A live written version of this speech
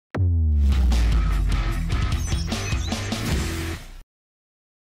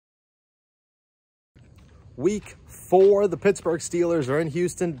Week 4, the Pittsburgh Steelers are in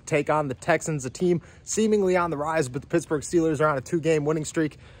Houston to take on the Texans, a team seemingly on the rise, but the Pittsburgh Steelers are on a 2-game winning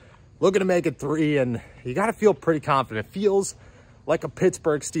streak, looking to make it 3, and you got to feel pretty confident. It feels like a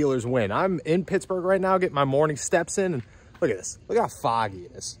Pittsburgh Steelers win. I'm in Pittsburgh right now, getting my morning steps in, and look at this. Look how foggy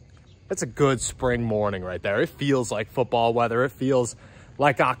it is. That's a good spring morning right there. It feels like football weather. It feels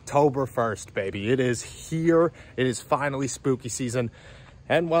like October 1st, baby. It is here. It is finally spooky season,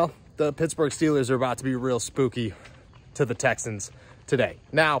 and, well, the Pittsburgh Steelers are about to be real spooky to the Texans today.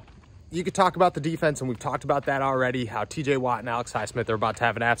 Now, you could talk about the defense, and we've talked about that already, how TJ Watt and Alex Highsmith are about to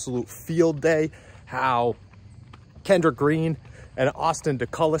have an absolute field day, how Kendrick Green and Austin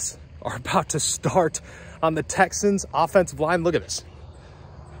DeCullis are about to start on the Texans offensive line. Look at this.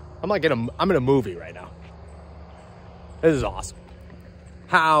 I'm in a movie right now. This is awesome.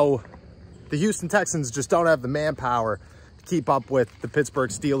 How the Houston Texans just don't have the manpower keep up with the Pittsburgh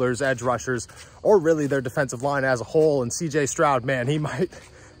Steelers edge rushers, or really their defensive line as a whole. And CJ Stroud, man, he might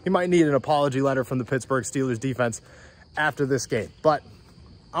need an apology letter from the Pittsburgh Steelers defense after this game. But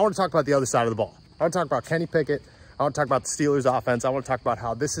I want to talk about the other side of the ball. I want to talk about Kenny Pickett. I want to talk about the Steelers offense. I want to talk about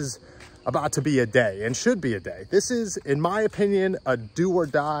how this is about to be a day, and should be a day. This is, in my opinion, a do or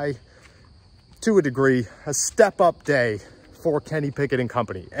die, to a degree, a step up day for Kenny Pickett and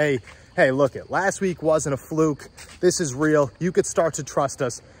company. Hey, look, last week wasn't a fluke. This is real. You could start to trust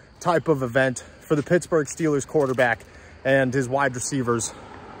us type of event for the Pittsburgh Steelers quarterback and his wide receivers.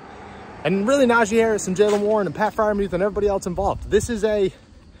 And really Najee Harris and Jaylen Warren and Pat Freiermuth and everybody else involved.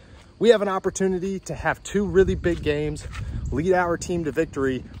 We have an opportunity to have 2 really big games, lead our team to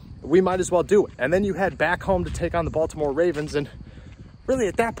victory. We might as well do it. And then you head back home to take on the Baltimore Ravens. And really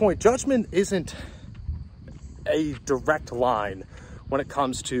at that point, judgment isn't a direct line when it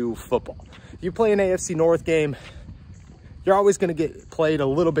comes to football. You play an AFC North game, you're always going to get played a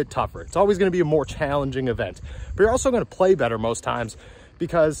little bit tougher. It's always going to be a more challenging event, but you're also going to play better most times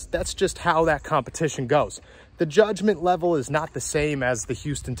because that's just how that competition goes. The judgment level is not the same as the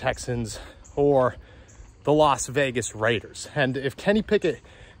Houston Texans or the Las Vegas Raiders. And if Kenny Pickett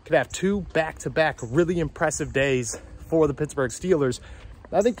could have 2 back-to-back really impressive days for the Pittsburgh Steelers,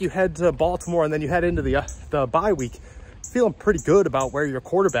 I think you head to Baltimore and then you head into the bye week feeling pretty good about where your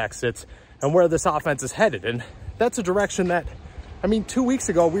quarterback sits and where this offense is headed. And that's a direction that, 2 weeks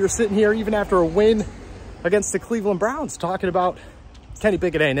ago, we were sitting here even after a win against the Cleveland Browns talking about Kenny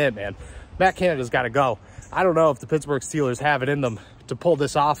Pickett ain't it, man. Matt Canada's got to go. I don't know if the Pittsburgh Steelers have it in them to pull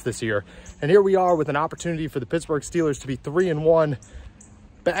this off this year. And here we are with an opportunity for the Pittsburgh Steelers to be 3-1,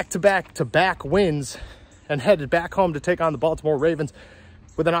 back-to-back wins, and headed back home to take on the Baltimore Ravens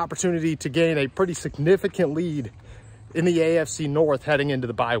with an opportunity to gain a pretty significant lead in the AFC North heading into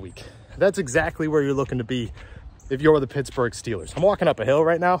the bye week. That's exactly where you're looking to be if you're the Pittsburgh Steelers. I'm walking up a hill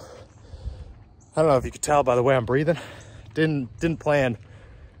right now. I don't know if you could tell by the way I'm breathing. Didn't plan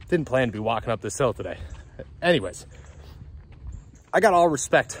to be walking up this hill today. Anyways, I got all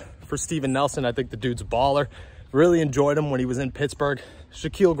respect for Steven Nelson. I think the dude's a baller. Really enjoyed him when he was in Pittsburgh.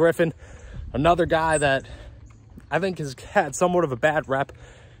 Shaquille Griffin, another guy that I think has had somewhat of a bad rep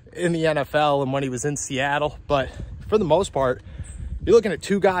in the NFL and when he was in Seattle, but for the most part, you're looking at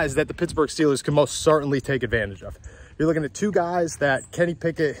 2 guys that the Pittsburgh Steelers can most certainly take advantage of. You're looking at 2 guys that Kenny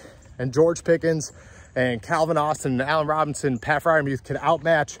Pickett and George Pickens and Calvin Austin and Allen Robinson, Pat Freiermuth can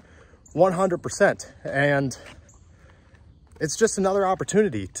outmatch 100%. And it's just another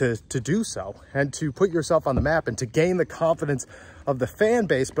opportunity to do so and to put yourself on the map and to gain the confidence of the fan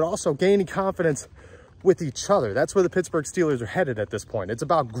base, but also gaining confidence with each other. That's where the Pittsburgh Steelers are headed at this point. It's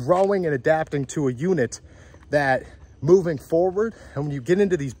about growing and adapting to a unit that moving forward, and when you get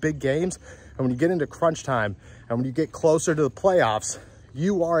into these big games, and when you get into crunch time, and when you get closer to the playoffs,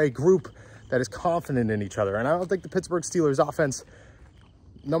 you are a group that is confident in each other. And I don't think the Pittsburgh Steelers offense,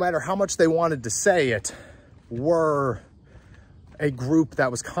 no matter how much they wanted to say it, were a group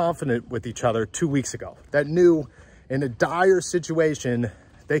that was confident with each other 2 weeks ago, that knew in a dire situation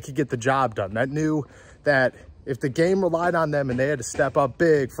they could get the job done, that knew that if the game relied on them and they had to step up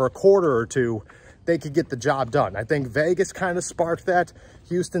big for a quarter or 2, they could get the job done. I think Vegas kind of sparked that.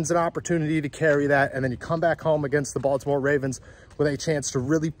 Houston's an opportunity to carry that. And then you come back home against the Baltimore Ravens with a chance to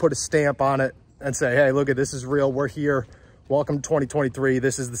really put a stamp on it and say, hey, look, this is real. We're here. Welcome to 2023.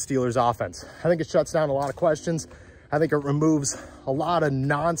 This is the Steelers offense. I think it shuts down a lot of questions. I think it removes a lot of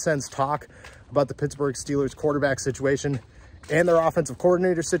nonsense talk about the Pittsburgh Steelers quarterback situation and their offensive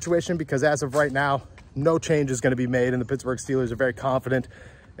coordinator situation, because as of right now, no change is going to be made, and the Pittsburgh Steelers are very confident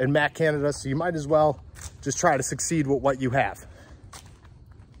in Matt Canada, so you might as well just try to succeed with what you have.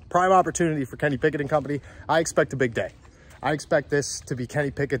 Prime opportunity for Kenny Pickett and company. I expect a big day. I expect this to be Kenny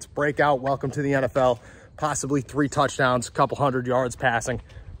Pickett's breakout welcome to the NFL possibly 3 touchdowns, a couple 100 yards passing,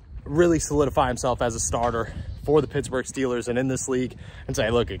 really solidify himself as a starter for the Pittsburgh Steelers and in this league, and say,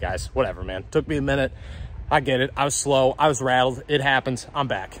 look, guys, whatever, man. Took me a minute. I get it. I was slow. I was rattled. It happens. I'm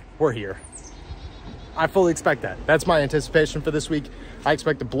back. We're here. I fully expect that. That's my anticipation for this week. I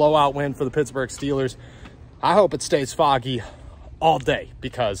expect a blowout win for the Pittsburgh Steelers. I hope it stays foggy all day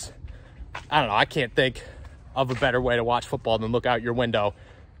because, I don't know, I can't think of a better way to watch football than look out your window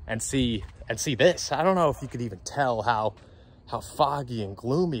and see this. I don't know if you could even tell how foggy and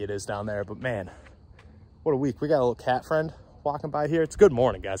gloomy it is down there, but man, what a week. We got a little cat friend walking by here. It's good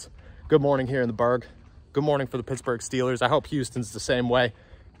morning, guys. Good morning here in the Berg. Good morning for the Pittsburgh Steelers. I hope Houston's the same way.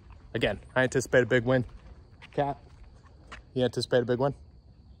 Again, I anticipate a big win. Cat, you anticipate a big win?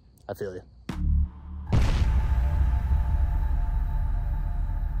 I feel you.